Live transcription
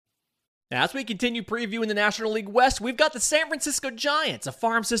As we continue previewing the National League West, we've got the San Francisco Giants, a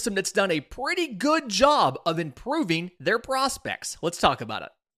farm system that's done a pretty good job of improving their prospects. Let's talk about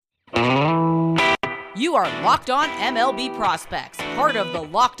it. You are Locked On MLB Prospects, part of the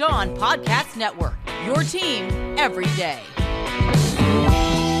Locked On Podcast Network, your team every day.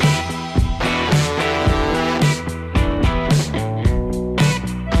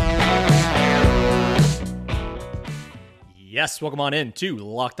 Yes, welcome on in to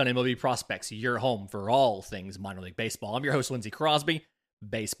Locked On MLB Prospects, your home for all things minor league baseball. I'm your host, Lindsey Crosby,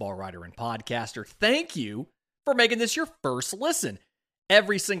 baseball writer and podcaster. Thank you for making this your first listen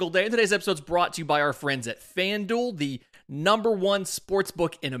every single day. And today's episode is brought to you by our friends at FanDuel, the #1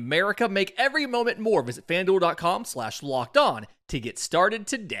 sportsbook in America. Make every moment more. Visit FanDuel.com/lockedon to get started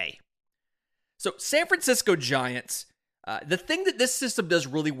today. So, San Francisco Giants, the thing that this system does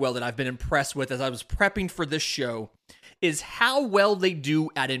really well that I've been impressed with as I was prepping for this show is how well they do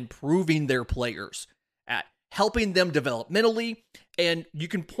at improving their players, at helping them developmentally, and you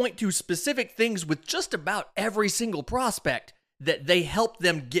can point to specific things with just about every single prospect that they help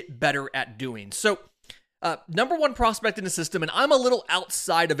them get better at doing. So, #1 prospect in the system, and I'm a little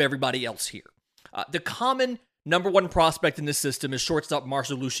outside of everybody else here. The common #1 prospect in this system is shortstop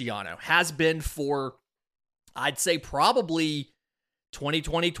Marcell Luciano. Has been for, I'd say, probably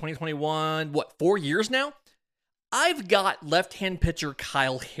 2020, 2021, 4 years now? I've got left-hand pitcher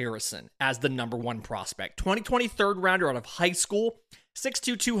Kyle Harrison as the #1 prospect. 2020 third rounder out of high school,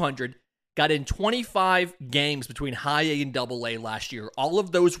 6'2", 200, got in 25 games between high A and double A last year. All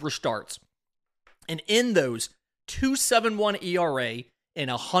of those were starts. And in those, 2.71 ERA and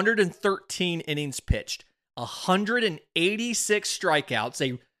 113 innings pitched, 186 strikeouts,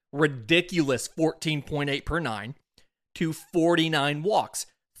 a ridiculous 14.8 per nine, to 49 walks,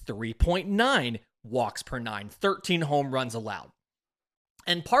 3.9 walks per nine, 13 home runs allowed.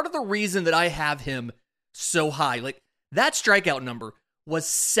 And part of the reason that I have him so high, like that strikeout number was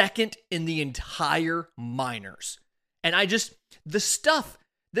second in the entire minors. And this stuff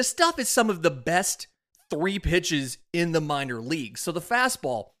is some of the best three pitches in the minor leagues. So the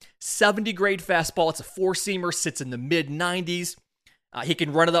fastball, 70 grade fastball, it's a four-seamer, sits in the mid-90s. He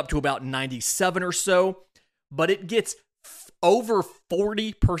can run it up to about 97 or so, but it gets over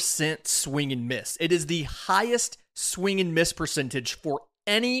 40% swing and miss. It is the highest swing and miss percentage for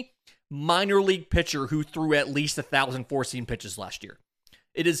any minor league pitcher who threw at least 1,000 four-seam pitches last year.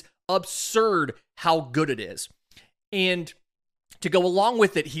 It is absurd how good it is. And to go along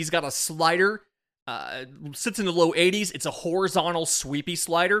with it, he's got a slider, sits in the low 80s. It's a horizontal sweepy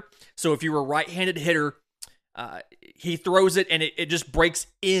slider. So if you're a right-handed hitter, he throws it and it just breaks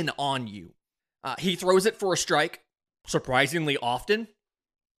in on you. He throws it for a strike surprisingly often.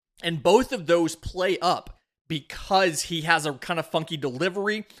 And both of those play up because he has a kind of funky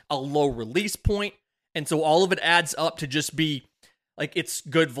delivery, a low release point. And so all of it adds up to just be like it's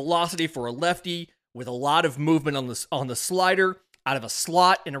good velocity for a lefty with a lot of movement on the slider out of a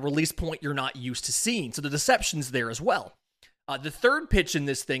slot and a release point you're not used to seeing. So the deception's there as well. The third pitch in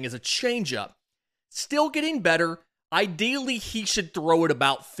this thing is a changeup. Still getting better. Ideally, he should throw it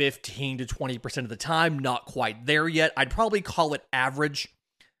about 15 to 20% of the time. Not quite there yet. I'd probably call it average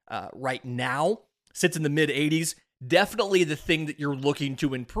right now. Sits in the mid-80s. Definitely the thing that you're looking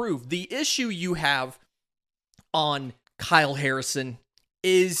to improve. The issue you have on Kyle Harrison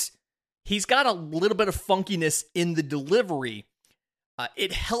is he's got a little bit of funkiness in the delivery.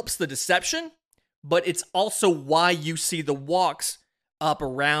 It helps the deception, but it's also why you see the walks up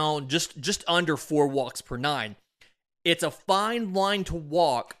around just under 4 walks per nine. It's a fine line to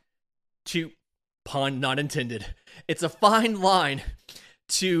walk to, pun not intended, it's a fine line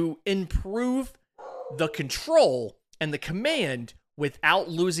to improve the control and the command without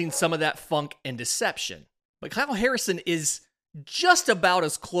losing some of that funk and deception. But Kyle Harrison is just about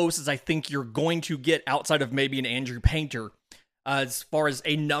as close as I think you're going to get outside of maybe an Andrew Painter as far as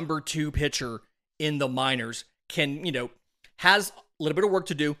a #2 pitcher in the minors has a little bit of work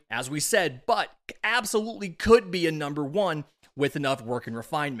to do, as we said, but absolutely could be a #1 with enough work and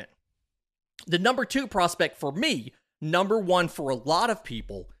refinement. The #2 prospect for me, #1 for a lot of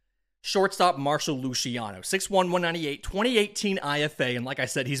people, shortstop Marcell Luciano, 6'1", 198, 2018 IFA, and like I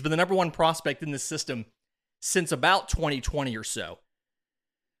said, he's been the #1 prospect in this system since about 2020 or so.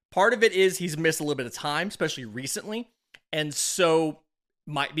 Part of it is he's missed a little bit of time, especially recently, and so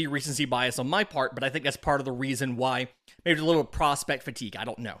might be recency bias on my part, but I think that's part of the reason why maybe a little prospect fatigue. I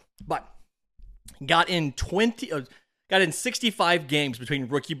don't know. But got in 65 games between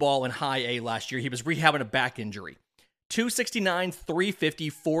rookie ball and high A last year. He was rehabbing a back injury. 269, 350,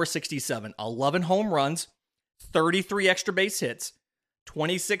 467, 11 home runs, 33 extra base hits,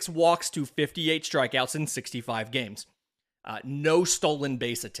 26 walks to 58 strikeouts in 65 games. No stolen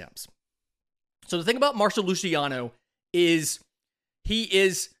base attempts. So the thing about Marshall Luciano is he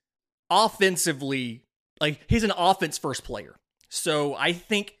is offensively, he's an offense first player. So I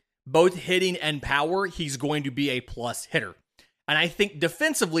think both hitting and power, he's going to be a plus hitter. And I think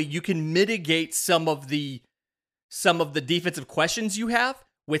defensively, you can mitigate some of the defensive questions you have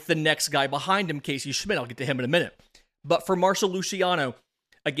with the next guy behind him, Casey Schmitt. I'll get to him in a minute. But for Marshall Luciano,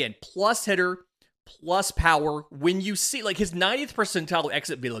 again, plus hitter, plus power. When you see his 90th percentile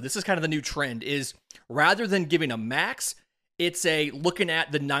exit velo, this is kind of the new trend, is rather than giving a max, it's looking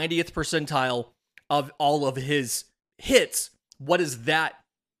at the 90th percentile of all of his hits. What is that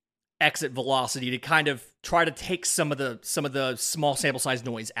exit velocity to kind of try to take some of the small sample size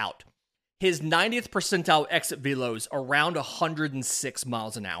noise out? His 90th percentile exit velos around 106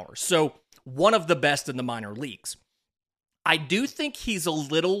 miles an hour. So one of the best in the minor leagues. I do think he's a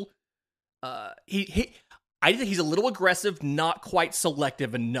little I think he's a little aggressive, not quite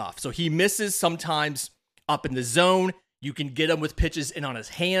selective enough. So he misses sometimes up in the zone. You can get him with pitches in on his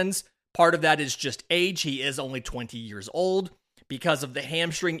hands. Part of that is just age. He is only 20 years old. Because of the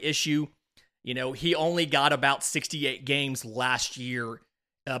hamstring issue, he only got about 68 games last year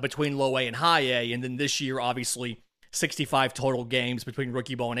between low A and high A. And then this year, obviously, 65 total games between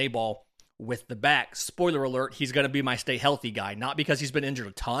rookie ball and A ball with the back. Spoiler alert, he's going to be my stay healthy guy. Not because he's been injured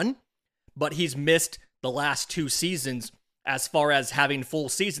a ton, but he's missed the last 2 seasons as far as having full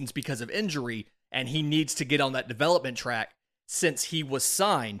seasons because of injury. And he needs to get on that development track since he was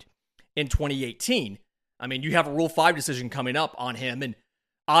signed in 2018. I mean, you have a Rule 5 decision coming up on him, and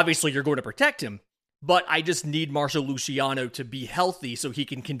obviously you're going to protect him, but I just need Marshall Luciano to be healthy so he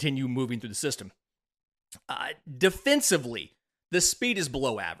can continue moving through the system. Defensively, the speed is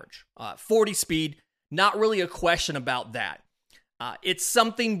below average. 40 speed, not really a question about that. It's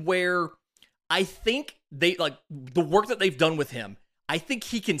something where I think the work that they've done with him, I think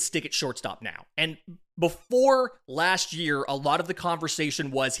he can stick at shortstop now. And before last year, a lot of the conversation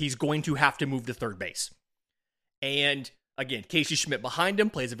was he's going to have to move to third base. And again, Casey Schmitt behind him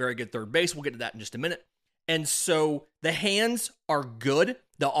plays a very good third base. We'll get to that in just a minute. And so the hands are good.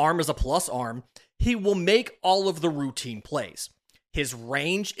 The arm is a plus arm. He will make all of the routine plays. His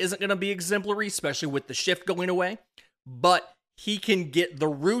range isn't going to be exemplary, especially with the shift going away, but he can get the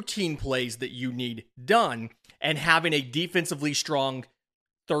routine plays that you need done, and having a defensively strong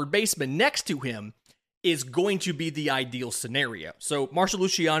third baseman next to him is going to be the ideal scenario. So Marshall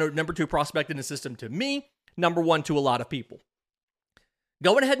Luciano, number 2 prospect in the system to me, number 1 to a lot of people.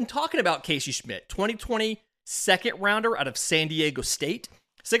 Going ahead and talking about Casey Schmitt, 2020 second rounder out of San Diego State,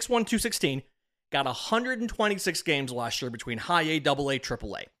 6'1", 216, got 126 games last year between high A, double A,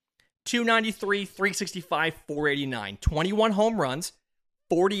 triple A. 293, 365, 489, 21 home runs,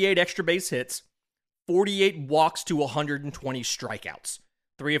 48 extra base hits, 48 walks to 120 strikeouts,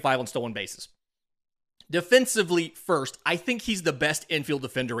 3 of 5 on stolen bases. Defensively first, I think he's the best infield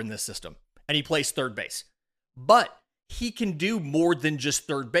defender in this system, and he plays third base. But he can do more than just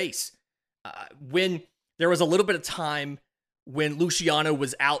third base. When there was a little bit of time when Luciano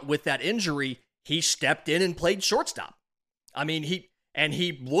was out with that injury, he stepped in and played shortstop. I mean,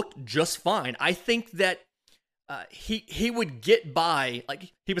 he looked just fine. I think that he would get by,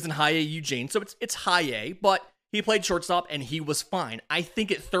 he was in high A Eugene, so it's high A, but he played shortstop and he was fine. I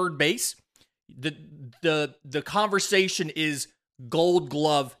think at third base, the conversation is Gold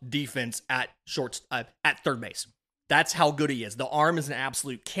Glove defense at third base. That's how good he is. The arm is an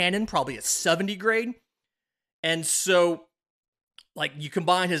absolute cannon, probably a 70 grade. And so, you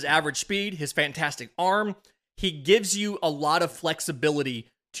combine his average speed, his fantastic arm, he gives you a lot of flexibility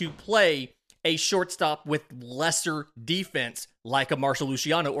to play a shortstop with lesser defense, like a Marshall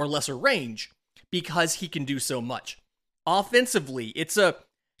Luciano, or lesser range, because he can do so much. Offensively, it's a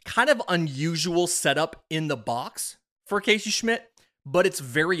kind of unusual setup in the box for Casey Schmitt, but it's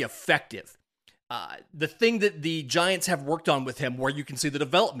very effective. The thing that the Giants have worked on with him, where you can see the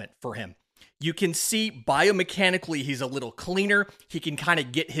development for him, you can see biomechanically he's a little cleaner. He can kind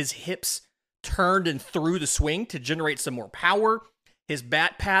of get his hips turned and through the swing to generate some more power. His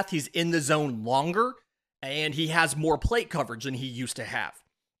bat path, he's in the zone longer, and he has more plate coverage than he used to have.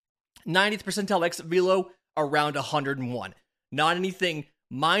 90th percentile exit velo, around 101. Not anything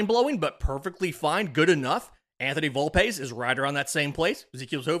mind-blowing, but perfectly fine, good enough. Anthony Volpe's is right around that same place.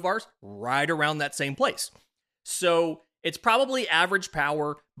 Ezequiel Tovar's right around that same place. So it's probably average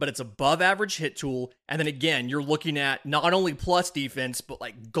power, but it's above average hit tool. And then again, you're looking at not only plus defense,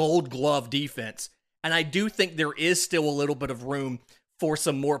 but Gold Glove defense. And I do think there is still a little bit of room for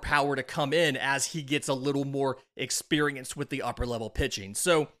some more power to come in as he gets a little more experience with the upper level pitching.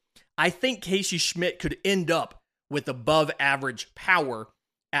 So I think Casey Schmidt could end up with above average power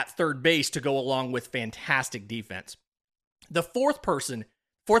at third base to go along with fantastic defense. The fourth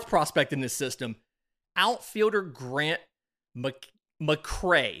prospect in this system, outfielder Grant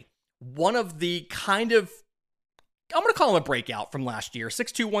McCray, one of the I'm going to call him a breakout from last year.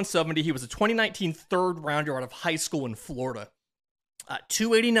 6'2", 170. He was a 2019 third rounder out of high school in Florida.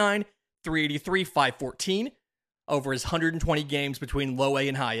 289, 383, 514 over his 120 games between low A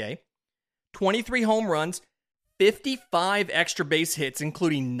and high A. 23 home runs, 55 extra base hits,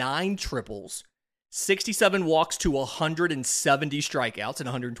 including 9 triples, 67 walks to 170 strikeouts in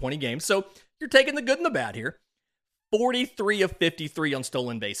 120 games. So you're taking the good and the bad here. 43 of 53 on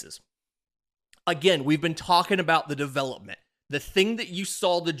stolen bases. Again, we've been talking about the development. The thing that you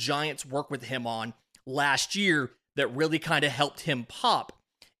saw the Giants work with him on last year that really kind of helped him pop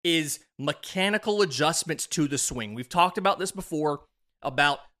is mechanical adjustments to the swing. We've talked about this before,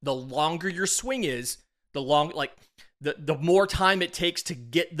 about the longer your swing is, the more time it takes to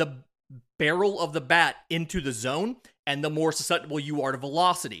get the barrel of the bat into the zone, and the more susceptible you are to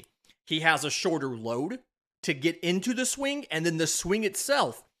velocity. He has a shorter load to get into the swing, and then the swing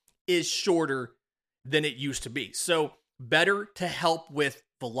itself is shorter than it used to be. So better to help with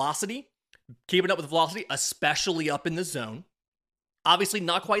velocity, keeping up with velocity, especially up in the zone. Obviously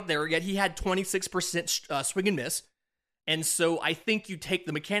not quite there yet. He had 26% swing and miss. And so I think you take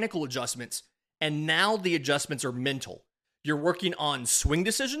the mechanical adjustments, and now the adjustments are mental. You're working on swing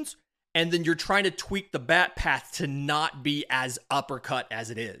decisions, and then you're trying to tweak the bat path to not be as uppercut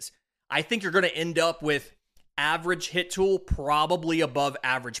as it is. I think you're going to end up with average hit tool, probably above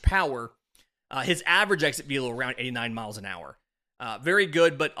average power. His average exit velo around 89 miles an hour. Very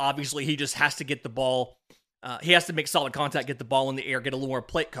good, but obviously he just has to get the ball. He has to make solid contact, get the ball in the air, get a little more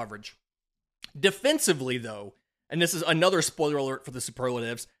plate coverage. Defensively, though, and this is another spoiler alert for the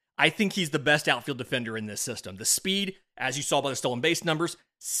superlatives, I think he's the best outfield defender in this system. The speed, as you saw by the stolen base numbers,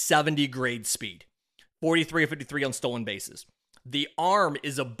 70 grade speed. 43 of 53 on stolen bases. The arm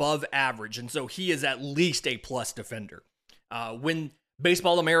is above average, and so he is at least a plus defender. When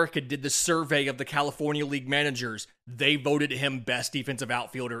Baseball America did the survey of the California League managers, they voted him best defensive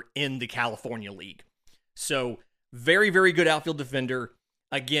outfielder in the California League. So, very, very good outfield defender.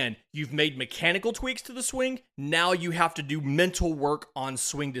 Again, you've made mechanical tweaks to the swing. Now you have to do mental work on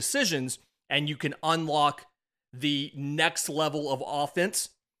swing decisions, and you can unlock the next level of offense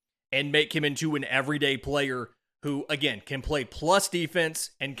and make him into an everyday player who, again, can play plus defense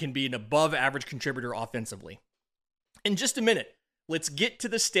and can be an above average contributor offensively. In just a minute, let's get to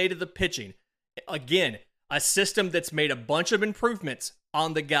the state of the pitching. Again, a system that's made a bunch of improvements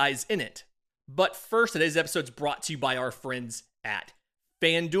on the guys in it. But first, today's episode is brought to you by our friends at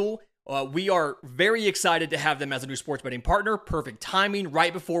FanDuel. We are very excited to have them as a new sports betting partner. Perfect timing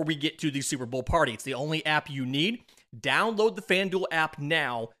right before we get to the Super Bowl party. It's the only app you need. Download the FanDuel app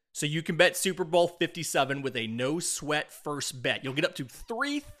now so you can bet Super Bowl 57 with a no-sweat first bet. You'll get up to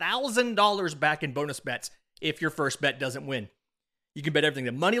 $3,000 back in bonus bets if your first bet doesn't win. You can bet everything,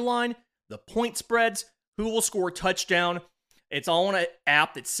 the money line, the point spreads, who will score a touchdown. It's all on an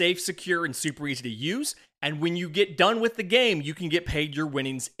app that's safe, secure, and super easy to use. And when you get done with the game, you can get paid your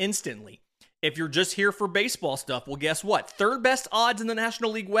winnings instantly. If you're just here for baseball stuff, well, guess what? Third best odds in the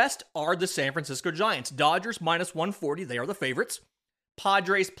National League West are the San Francisco Giants. Dodgers minus 140, they are the favorites.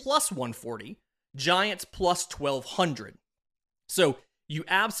 Padres plus 140. Giants plus 1,200. So you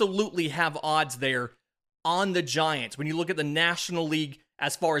absolutely have odds there on the Giants. When you look at the National League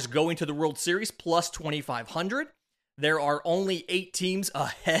as far as going to the World Series, plus 2,500. There are only 8 teams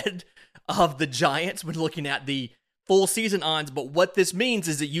ahead of the Giants when looking at the full season odds. But what this means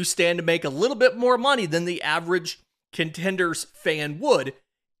is that you stand to make a little bit more money than the average Contenders fan would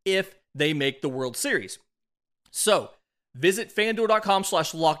if they make the World Series. So visit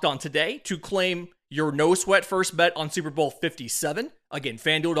FanDuel.com/lockedon today to claim your no-sweat first bet on Super Bowl 57. Again,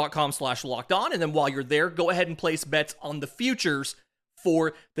 FanDuel.com/lockedon. And then while you're there, go ahead and place bets on the futures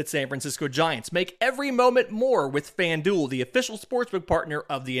for the San Francisco Giants. Make every moment more with FanDuel, the official sportsbook partner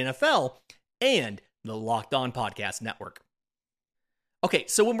of the NFL and the Locked On Podcast Network. Okay,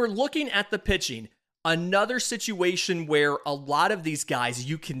 so when we're looking at the pitching, another situation where a lot of these guys,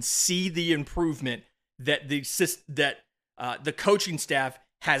 you can see the improvement that the coaching staff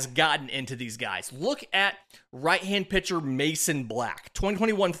has gotten into these guys. Look at right-hand pitcher Mason Black,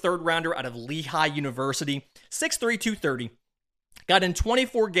 2021 third rounder out of Lehigh University, 6'3", 230. Got in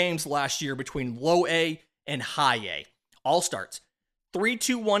 24 games last year between low A and high A. All starts.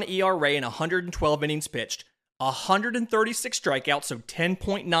 3.21 ERA and 112 innings pitched. 136 strikeouts, so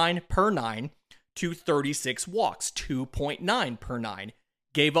 10.9 per 9, to 36 walks, 2.9 per 9.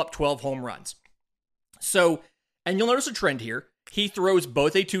 Gave up 12 home runs. So, and you'll notice a trend here. He throws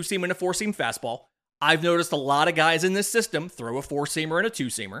both a 2-seam and a 4-seam fastball. I've noticed a lot of guys in this system throw a 4-seamer and a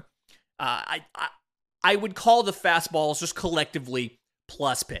 2-seamer. I would call the fastballs just collectively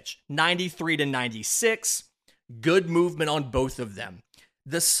plus pitch. 93 to 96. Good movement on both of them.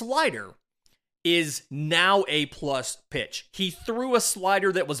 The slider is now a plus pitch. He threw a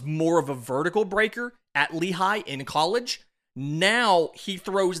slider that was more of a vertical breaker at Lehigh in college. Now he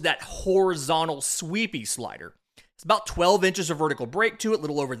throws that horizontal sweepy slider. It's about 12 inches of vertical break to it, a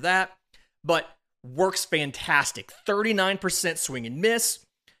little over that, but works fantastic. 39% swing and miss.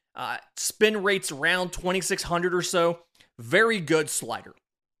 Spin rates around 2,600 or so. Very good slider.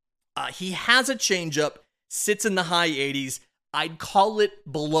 He has a changeup, sits in the high 80s. I'd call it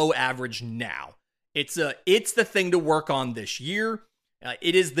below average now. It's the thing to work on this year.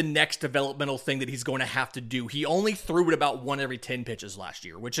 It is the next developmental thing that he's going to have to do. He only threw it about 1 every 10 pitches last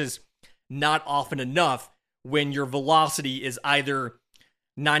year, which is not often enough when your velocity is either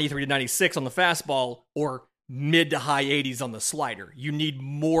 93 to 96 on the fastball or mid to high 80s on the slider. You need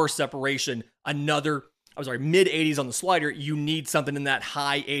more separation. Mid 80s on the slider. You need something in that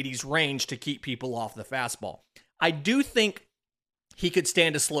high 80s range to keep people off the fastball. I do think he could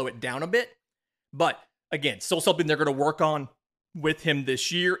stand to slow it down a bit, but again, still something they're going to work on with him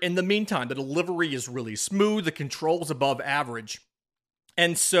this year. In the meantime, the delivery is really smooth. The control's above average.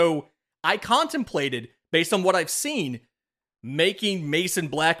 And so I contemplated, based on what I've seen, making Mason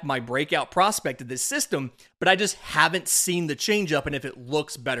Black my breakout prospect of this system, but I just haven't seen the changeup and if it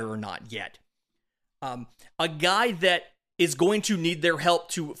looks better or not yet. A guy that is going to need their help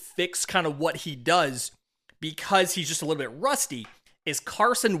to fix kind of what he does because he's just a little bit rusty is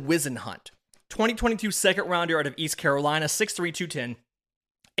Carson Whisenhunt. 2022 second rounder out of East Carolina, 6'3", 210,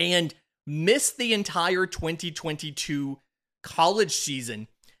 and missed the entire 2022 college season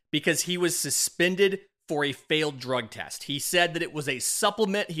because he was suspended for a failed drug test. He said that it was a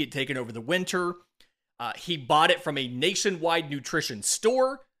supplement he had taken over the winter. He bought it from a nationwide nutrition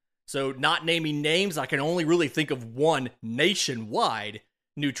store. So not naming names, I can only really think of one nationwide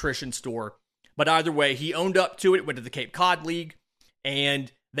nutrition store. But either way, he owned up to it, went to the Cape Cod League, and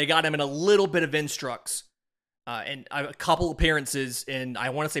they got him in a little bit of instructs and a couple appearances in, I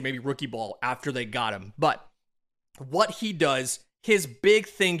want to say maybe rookie ball after they got him. But what he does, his big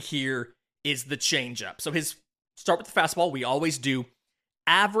thing here is the changeup. So start with the fastball, we always do.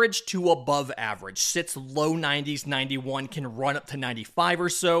 Average to above average, sits low 90s, 91, can run up to 95 or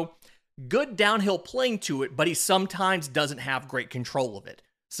so. Good downhill playing to it, but he sometimes doesn't have great control of it.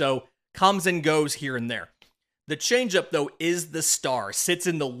 So comes and goes here and there. The changeup, though, is the star. Sits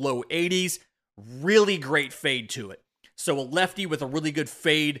in the low 80s. Really great fade to it. So a lefty with a really good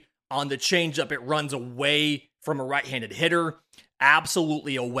fade on the changeup, it runs away from a right-handed hitter.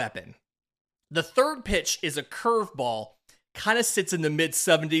 Absolutely a weapon. The third pitch is a curveball. Kind of sits in the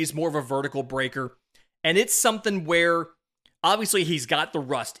mid-70s, more of a vertical breaker. And it's something where, obviously, he's got the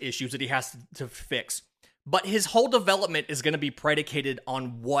rust issues that he has to fix. But his whole development is going to be predicated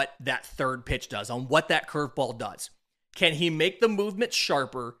on what that third pitch does, on what that curveball does. Can he make the movement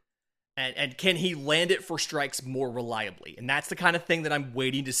sharper, and can he land it for strikes more reliably? And that's the kind of thing that I'm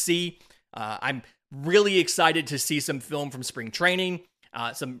waiting to see. I'm really excited to see some film from spring training,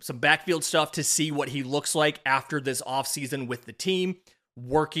 some backfield stuff to see what he looks like after this offseason with the team,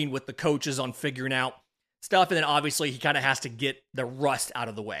 working with the coaches on figuring out stuff. And then obviously he kind of has to get the rust out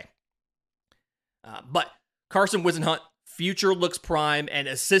of the way. But Carson Whisenhunt, future looks prime, and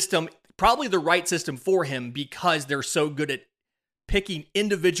a system, probably the right system for him because they're so good at picking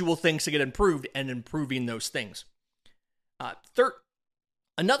individual things to get improved and improving those things.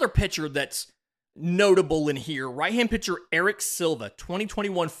 Another pitcher that's notable in here, right-hand pitcher Eric Silva,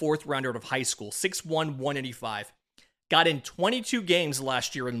 2021 fourth rounder out of high school, 6'1", 185. Got in 22 games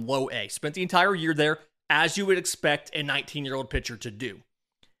last year in low A. Spent the entire year there, as you would expect a 19-year-old pitcher to do.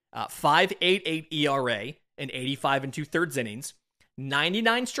 5.88 ERA in 85 and 2/3 innings,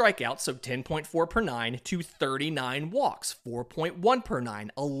 99 strikeouts, so 10.4 per 9, to 39 walks, 4.1 per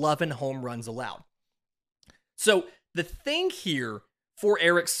 9, 11 home runs allowed. So the thing here for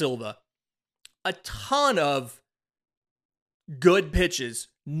Eric Silva, a ton of good pitches,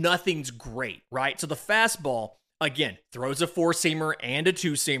 nothing's great, right? So the fastball, again, throws a 4-seamer and a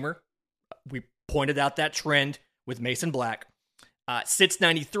 2-seamer. We pointed out that trend with Mason Black. Sits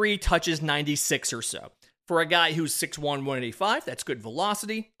 93, touches 96 or so. For a guy who's 6'1", 185, that's good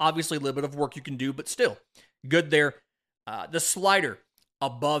velocity. Obviously, a little bit of work you can do, but still good there. The slider,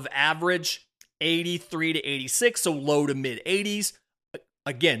 above average. 83 to 86, so low to mid 80s.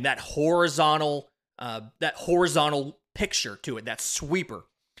 Again, that horizontal picture to it, that sweeper.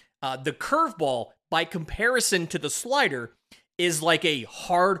 The curveball, by comparison to the slider, is like a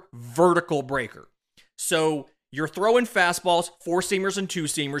hard vertical breaker. So you're throwing fastballs, 4-seamers and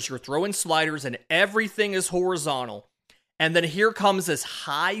 2-seamers, you're throwing sliders, and everything is horizontal. And then here comes this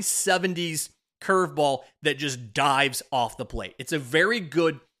high 70s curveball that just dives off the plate. It's a very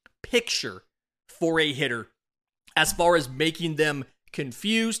good picture for a hitter as far as making them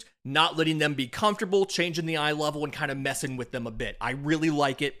confused, not letting them be comfortable, changing the eye level, and kind of messing with them a bit. I really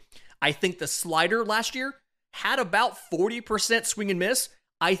like it. I think the slider last year had about 40% swing and miss.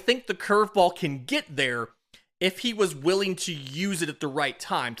 I think the curveball can get there if he was willing to use it at the right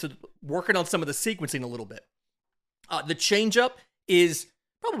time. So working on some of the sequencing a little bit. The changeup is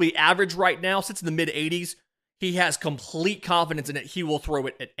probably average right now, sits in the mid 80s. He has complete confidence in it. He will throw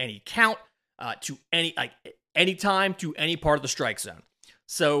it at any count, to any time, to any part of the strike zone.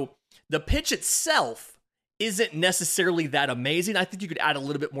 So the pitch itself isn't necessarily that amazing. I think you could add a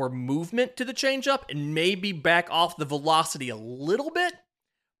little bit more movement to the changeup and maybe back off the velocity a little bit,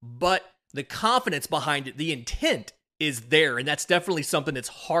 but the confidence behind it, the intent is there, and that's definitely something that's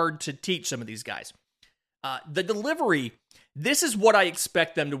hard to teach some of these guys. The delivery, this is what I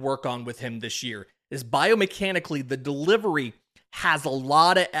expect them to work on with him this year, is biomechanically, the delivery has a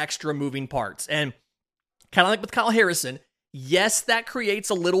lot of extra moving parts. And kind of like with Kyle Harrison, yes, that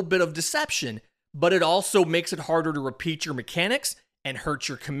creates a little bit of deception, but it also makes it harder to repeat your mechanics and hurt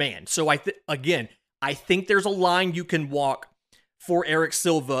your command. So I think there's a line you can walk for Eric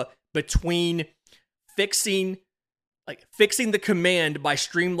Silva between fixing the command by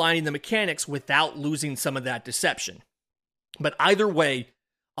streamlining the mechanics without losing some of that deception. But either way,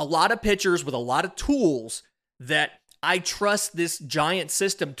 a lot of pitchers with a lot of tools that I trust this Giant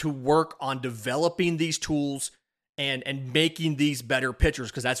system to work on developing these tools and making these better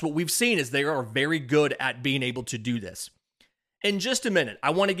pitchers, because that's what we've seen is they are very good at being able to do this. In just a minute, I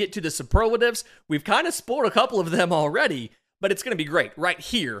want to get to the superlatives. We've kind of spoiled a couple of them already, but it's going to be great right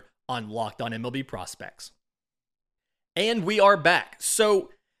here on Locked On MLB Prospects. And we are back. So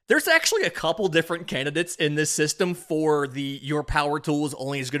there's actually a couple different candidates in this system for the your power tool is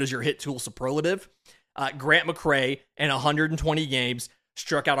only as good as your hit tool superlative. Grant McCray, in 120 games,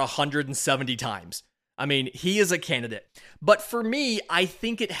 struck out 170 times. I mean, he is a candidate. But for me, I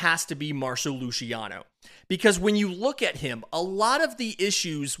think it has to be Marshall Luciano. Because when you look at him, a lot of the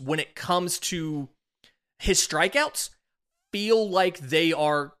issues when it comes to his strikeouts feel like they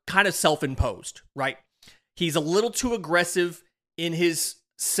are kind of self-imposed, right? He's a little too aggressive in his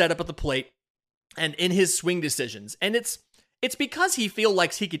setup at the plate and in his swing decisions. And it's because he feels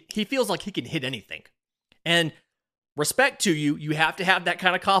like he can hit anything. And respect to you, you have to have that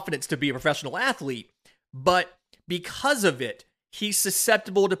kind of confidence to be a professional athlete. But because of it, he's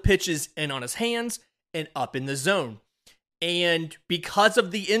susceptible to pitches in on his hands and up in the zone. And because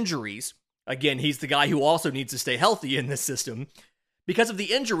of the injuries, again, he's the guy who also needs to stay healthy in this system. Because of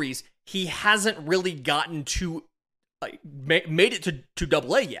the injuries, he hasn't really gotten to, made it to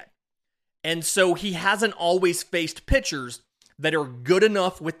Double A yet. And so he hasn't always faced pitchers that are good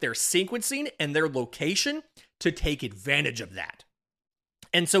enough with their sequencing and their location to take advantage of that.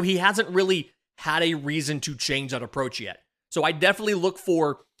 And so he hasn't really had a reason to change that approach yet. So I definitely look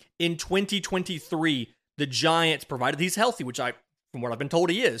for, in 2023, the Giants, provided he's healthy, which from what I've been told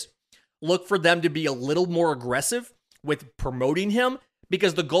he is, look for them to be a little more aggressive with promoting him,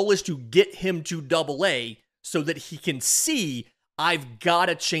 because the goal is to get him to Double A so that he can see, I've got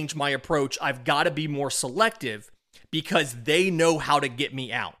to change my approach. I've got to be more selective, because they know how to get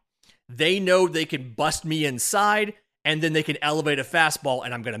me out. They know they can bust me inside, and then they can elevate a fastball,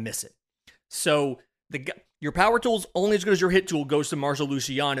 and I'm going to miss it. So your power tool's only as good as your hit tool goes to Marshall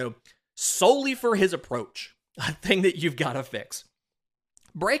Luciano solely for his approach, a thing that you've got to fix.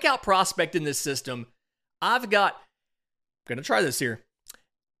 Breakout prospect in this system, I'm going to try this here.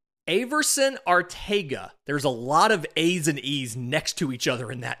 Averson Arteaga. There's a lot of A's and E's next to each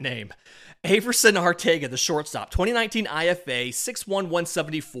other in that name. Averson Arteaga, the shortstop, 2019 IFA, 6'1",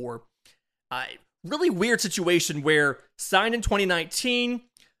 174. Really weird situation where signed in 2019,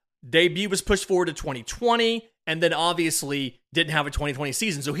 debut was pushed forward to 2020, and then obviously didn't have a 2020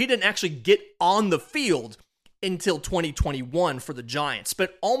 season. So he didn't actually get on the field until 2021 for the Giants.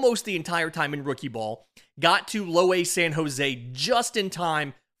 Spent almost the entire time in rookie ball. Got to Low A San Jose just in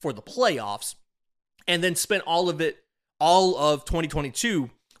time for the playoffs, and then spent all of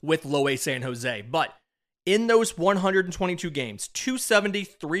 2022 with Low A San Jose. But in those 122 games, 270,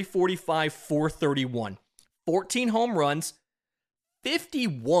 345, 431, 14 home runs,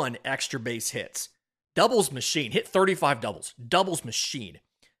 51 extra base hits. Doubles machine. Hit 35 doubles. Doubles machine.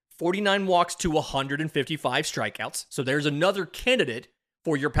 49 walks to 155 strikeouts. So there's another candidate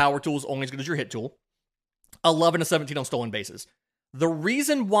for your power tools only as good as your hit tool. 11 to 17 on stolen bases. The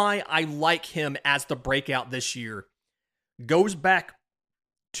reason why I like him as the breakout this year goes back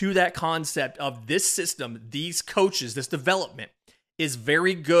to that concept of this system, these coaches, this development is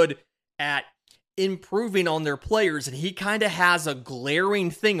very good at improving on their players. And he kind of has a glaring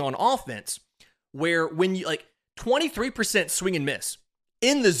thing on offense where when you 23% swing and miss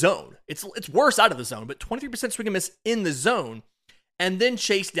in the zone, it's worse out of the zone, but 23% swing and miss in the zone and then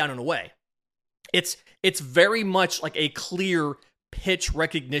chase down and away. It's very much like a clear pitch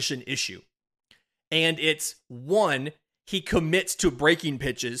recognition issue. And it's one, he commits to breaking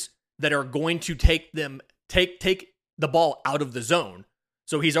pitches that are going to take the ball out of the zone.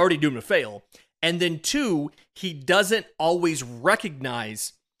 So he's already doomed to fail. And then two, he doesn't always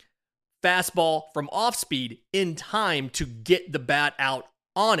recognize fastball from off speed in time to get the bat out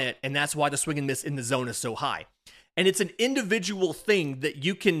on it. And that's why the swing and miss in the zone is so high. And it's an individual thing that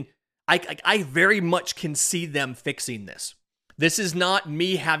you can, I very much can see them fixing this. This is not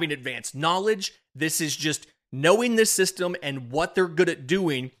me having advanced knowledge. This is just knowing this system and what they're good at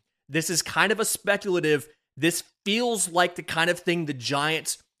doing. This is kind of a speculative. This feels like the kind of thing the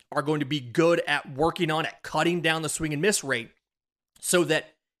Giants are going to be good at working on, at cutting down the swing and miss rate so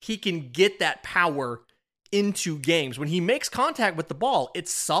that he can get that power into games. When he makes contact with the ball,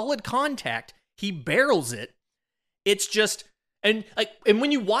 it's solid contact. He barrels it. It's just, and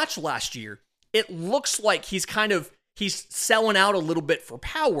when you watch last year, it looks like he's selling out a little bit for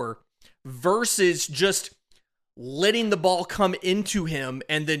power versus just letting the ball come into him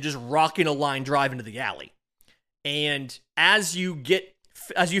and then just rocking a line drive into the alley. And as you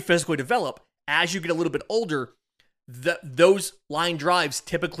physically develop, as you get a little bit older, those line drives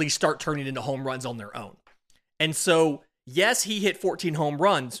typically start turning into home runs on their own. And so, yes, he hit 14 home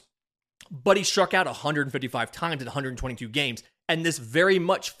runs, but he struck out 155 times in 122 games. And this very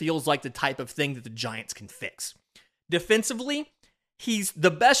much feels like the type of thing that the Giants can fix. Defensively, he's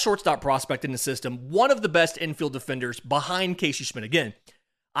the best shortstop prospect in the system, one of the best infield defenders behind Casey Schmitt. Again,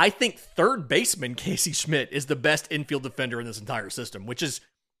 I think third baseman Casey Schmitt is the best infield defender in this entire system, which is,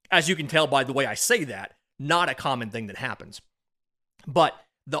 as you can tell by the way I say that, not a common thing that happens. But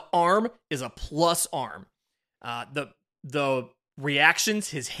the arm is a plus arm. The reactions,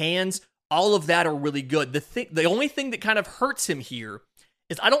 his hands, all of that are really good. The only thing that kind of hurts him here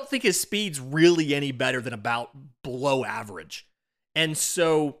is I don't think his speed's really any better than about below average. And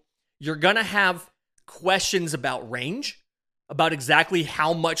so you're going to have questions about range, about exactly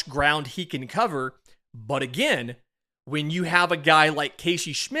how much ground he can cover. But again, when you have a guy like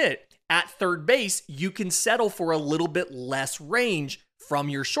Casey Schmitt at third base, you can settle for a little bit less range from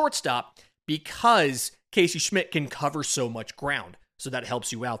your shortstop because Casey Schmitt can cover so much ground. So that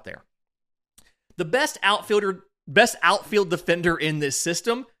helps you out there. The best outfield defender in this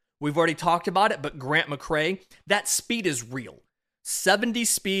system, we've already talked about it, but Grant McCray, that speed is real. 70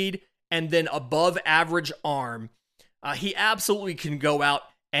 speed and then above average arm. He absolutely can go out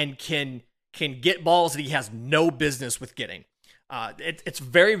and can get balls that he has no business with getting. It's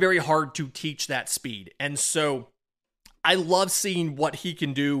very, very hard to teach that speed. And so I love seeing what he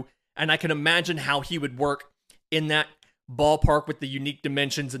can do, and I can imagine how he would work in that ballpark with the unique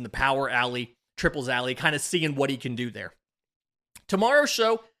dimensions in the power alley, triples alley, kind of seeing what he can do there. Tomorrow's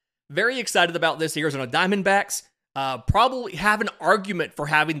show, very excited about this. Arizona Diamondbacks probably have an argument for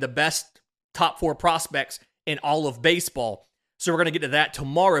having the best top four prospects in all of baseball. So we're going to get to that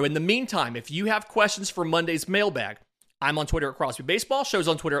tomorrow. In the meantime, if you have questions for Monday's mailbag, I'm on Twitter at Crosby Baseball. Show's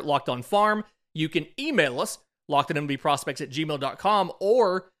on Twitter at Locked On Farm. You can email us, lockedonmlbprospects@gmail.com,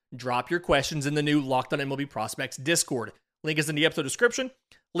 or drop your questions in the new Locked On MLB Prospects Discord. Link is in the episode description.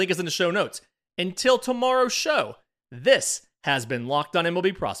 Link is in the show notes. Until tomorrow's show, this has been Locked On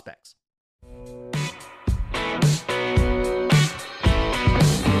MLB Prospects.